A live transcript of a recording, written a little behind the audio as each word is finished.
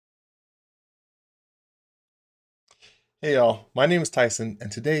Hey y'all, my name is Tyson,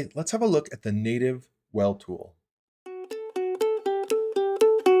 and today let's have a look at the native Weld tool.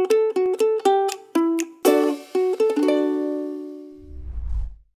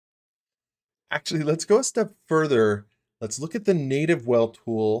 Actually, let's go a step further. Let's look at the native Weld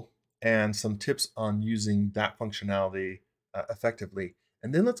tool and some tips on using that functionality effectively.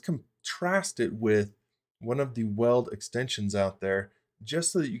 And then let's contrast it with one of the Weld extensions out there,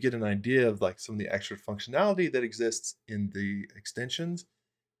 just so that you get an idea of like some of the extra functionality that exists in the extensions,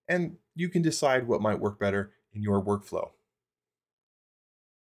 and you can decide what might work better in your workflow.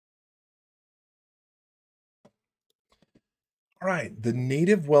 All right, the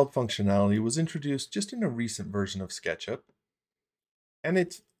native weld functionality was introduced just in a recent version of SketchUp, and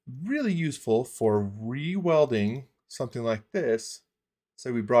it's really useful for re-welding something like this. Say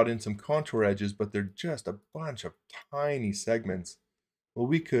we brought in some contour edges, but they're just a bunch of tiny segments. Well,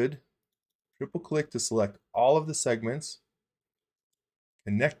 we could triple click to select all of the segments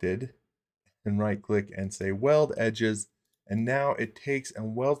connected and right click and say weld edges. And now it takes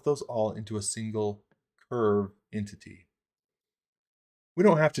and welds those all into a single curve entity. We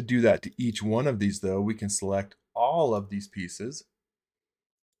don't have to do that to each one of these though. We can select all of these pieces,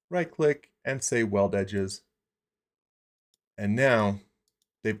 right click and say weld edges. And now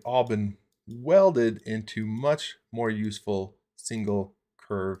they've all been welded into much more useful single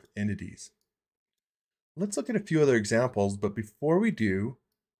curve entities. Let's look at a few other examples, but before we do,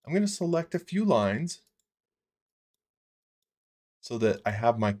 I'm going to select a few lines so that I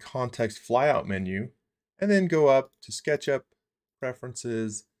have my context flyout menu, and then go up to SketchUp,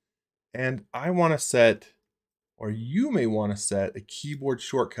 Preferences, and I want to set, or you may want to set, a keyboard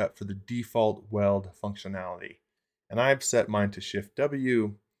shortcut for the default weld functionality. And I've set mine to Shift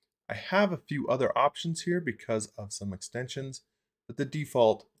W. I have a few other options here because of some extensions, but the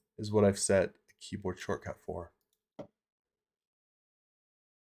default is what I've set a keyboard shortcut for. All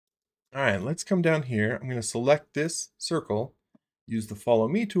right, let's come down here. I'm going to select this circle, use the Follow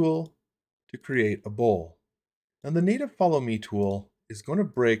Me tool to create a bowl. Now the native Follow Me tool is going to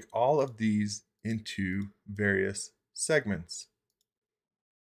break all of these into various segments.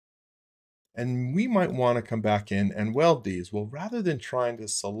 And we might want to come back in and weld these. Well, rather than trying to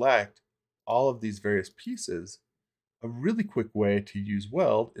select all of these various pieces, a really quick way to use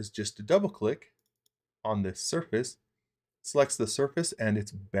weld is just to double click on this surface, selects the surface and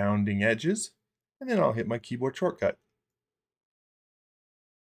its bounding edges, and then I'll hit my keyboard shortcut.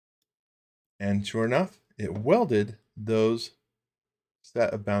 And sure enough, it welded those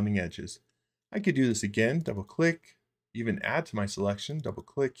set of bounding edges. I could do this again, double click, even add to my selection, double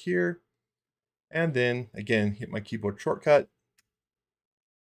click here, and then again, hit my keyboard shortcut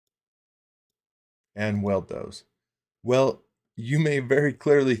and weld those. Well, you may very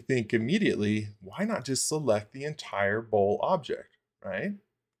clearly think immediately, why not just select the entire bowl object, right?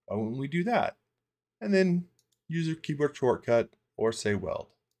 Why wouldn't we do that? And then use your keyboard shortcut or say weld.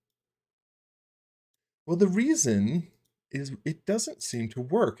 Well, the reason is it doesn't seem to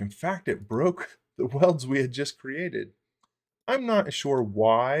work. In fact, it broke the welds we had just created. I'm not sure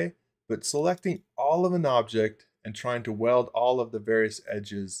why, but selecting all of an object and trying to weld all of the various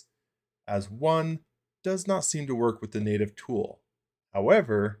edges as one does not seem to work with the native tool.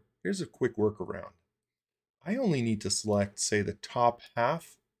 However, here's a quick workaround. I only need to select, say, the top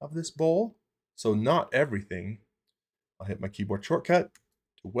half of this bowl, so not everything. I'll hit my keyboard shortcut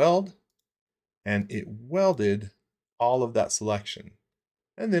to weld, and it welded all of that selection.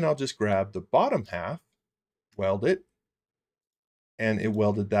 And then I'll just grab the bottom half, weld it, and it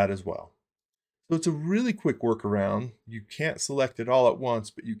welded that as well. So it's a really quick workaround. You can't select it all at once,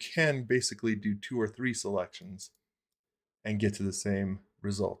 but you can basically do 2 or 3 selections and get to the same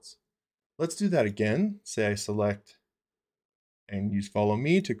results. Let's do that again. Say I select and use Follow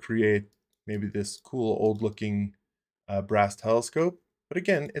Me to create maybe this cool old looking brass telescope. But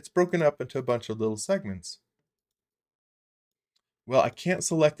again, it's broken up into a bunch of little segments. Well, I can't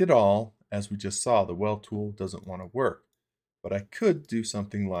select it all. As we just saw, the weld tool doesn't want to work. But I could do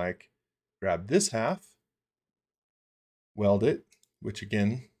something like grab this half, weld it, which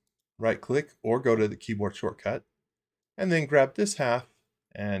again, right click or go to the keyboard shortcut, and then grab this half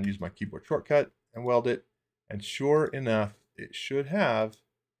and use my keyboard shortcut and weld it. And sure enough, it should have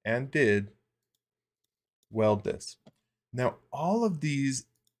and did weld this. Now, all of these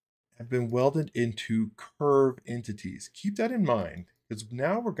have been welded into curve entities. Keep that in mind, because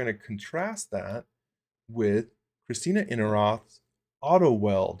now we're going to contrast that with Christina Inneroth's Auto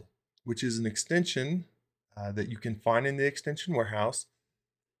Weld, which is an extension that you can find in the extension warehouse.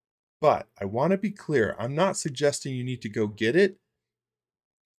 But I want to be clear, I'm not suggesting you need to go get it.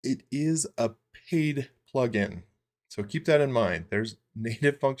 It is a paid plugin. So keep that in mind. There's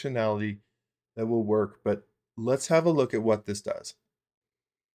native functionality that will work, but let's have a look at what this does.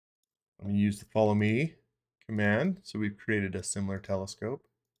 I'm going to use the follow me command. So we've created a similar telescope.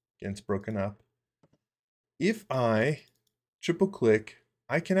 Again, it's broken up. If I triple click,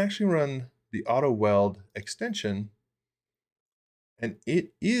 I can actually run the auto weld extension, and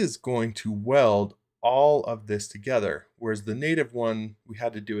it is going to weld all of this together, whereas the native one, we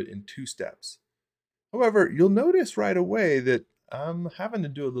had to do it in 2 steps. However, you'll notice right away that I'm having to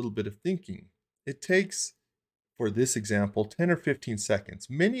do a little bit of thinking. It takes, for this example, 10 or 15 seconds.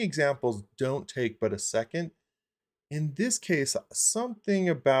 Many examples don't take but a second. In this case, something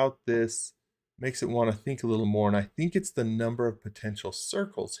about this makes it want to think a little more, and I think it's the number of potential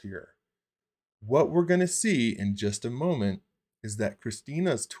circles here. What we're going to see in just a moment is that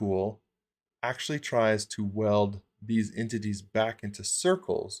Christina's tool actually tries to weld these entities back into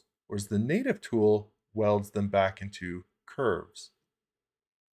circles, whereas the native tool welds them back into curves.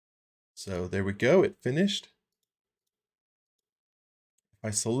 So there we go, it finished. If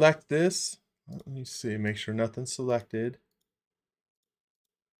I select this, let me see, make sure nothing's selected.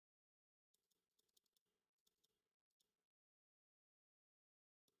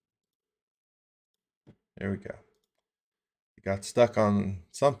 There we go. It got stuck on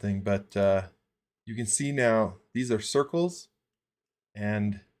something, but you can see now these are circles,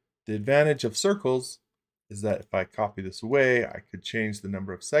 and the advantage of circles is that if I copy this away, I could change the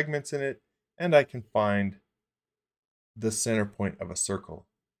number of segments in it, and I can find the center point of a circle.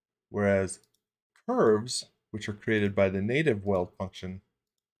 Whereas curves, which are created by the native weld function,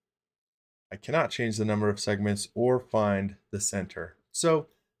 I cannot change the number of segments or find the center. So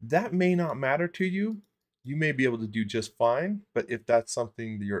that may not matter to you. You may be able to do just fine, but if that's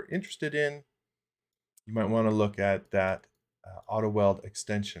something that you're interested in, you might want to look at that auto weld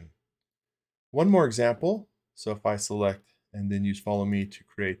extension. One more example. So if I select and then use follow me to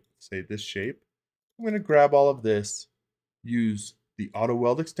create, say, this shape, I'm going to grab all of this, use the auto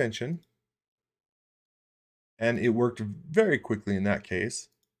weld extension, and it worked very quickly in that case.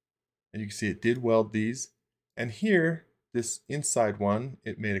 And you can see it did weld these. And here, this inside one,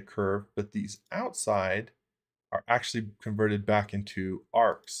 it made a curve, but these outside are actually converted back into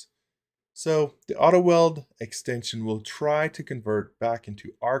arcs. So the auto weld extension will try to convert back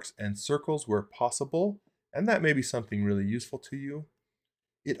into arcs and circles where possible, and that may be something really useful to you.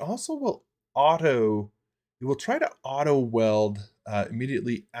 It also will try to auto weld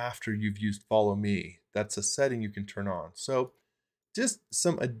immediately after you've used follow me. That's a setting you can turn on. So just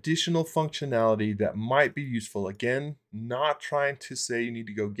some additional functionality that might be useful. Again, not trying to say you need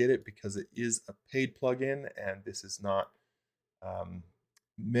to go get it because it is a paid plugin and this is not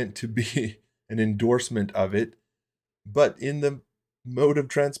meant to be an endorsement of it. But in the mode of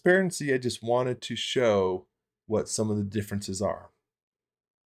transparency, I just wanted to show what some of the differences are.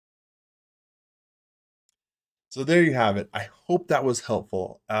 So there you have it. I hope that was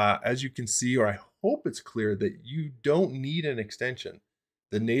helpful. As you can see, or I hope it's clear that you don't need an extension.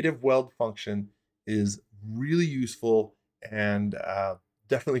 The native weld function is really useful and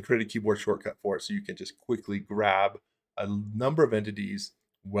definitely create a keyboard shortcut for it so you can just quickly grab a number of entities,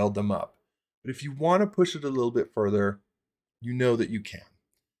 weld them up. But if you want to push it a little bit further, you know that you can.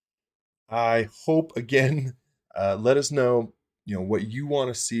 I hope, again, let us know, what you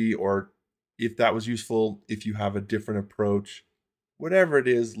want to see, or if that was useful, if you have a different approach, whatever it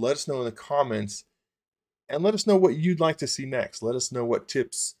is, let us know in the comments, and let us know what you'd like to see next. Let us know what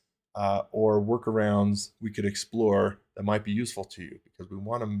tips or workarounds we could explore that might be useful to you, because we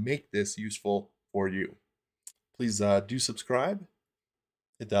want to make this useful for you. Please do subscribe,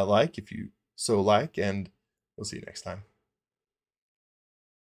 hit that like if you so like, and we'll see you next time.